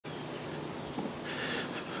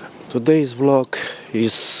Today's vlog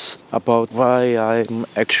is about why I'm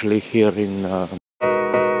actually here in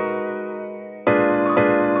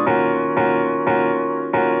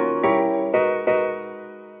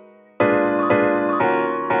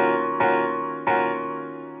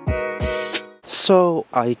So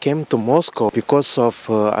I came to Moscow because of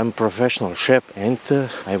I'm a professional chef and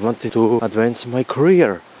I wanted to advance my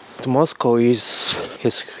career. Moscow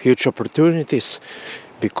has huge opportunities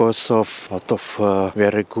because of a lot of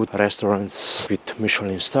very good restaurants with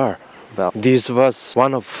Michelin star. Well, this was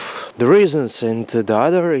one of the reasons, and the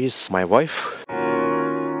other is my wife.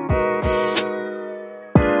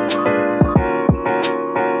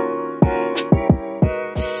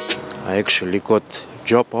 I actually got a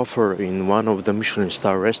job offer in one of the Michelin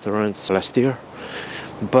star restaurants last year,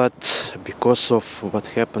 but because of what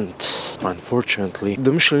happened, unfortunately,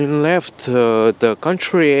 the Michelin left the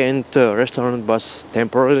country and the restaurant was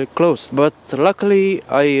temporarily closed. But luckily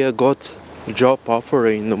I got a job offer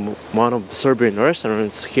in one of the Serbian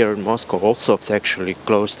restaurants here in Moscow also. It's actually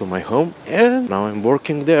close to my home and now I'm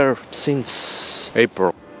working there since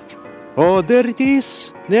April. Oh, there it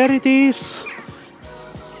is! There it is!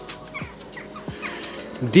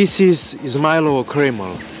 This is Secret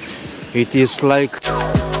Kremlin. It is like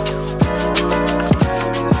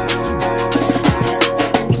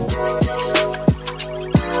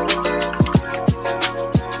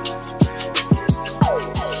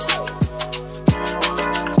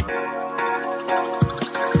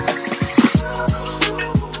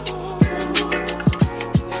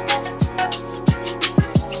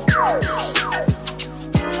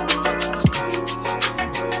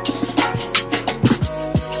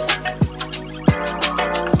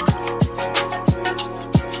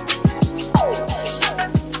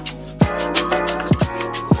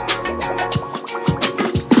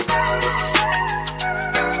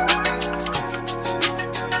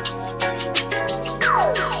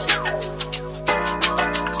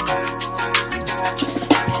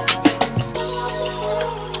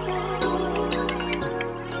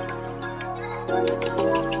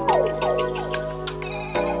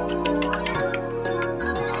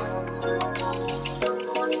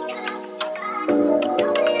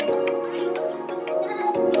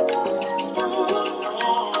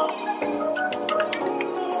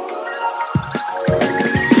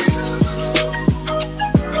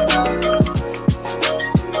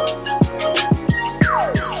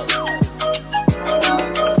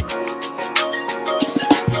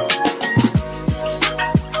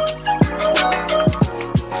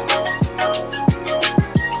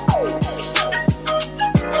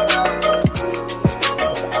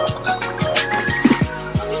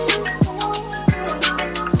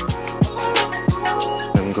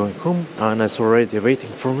going home. Anna's already waiting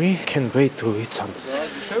for me. Can't wait to eat some.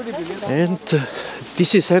 And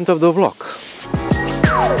this is end of the vlog.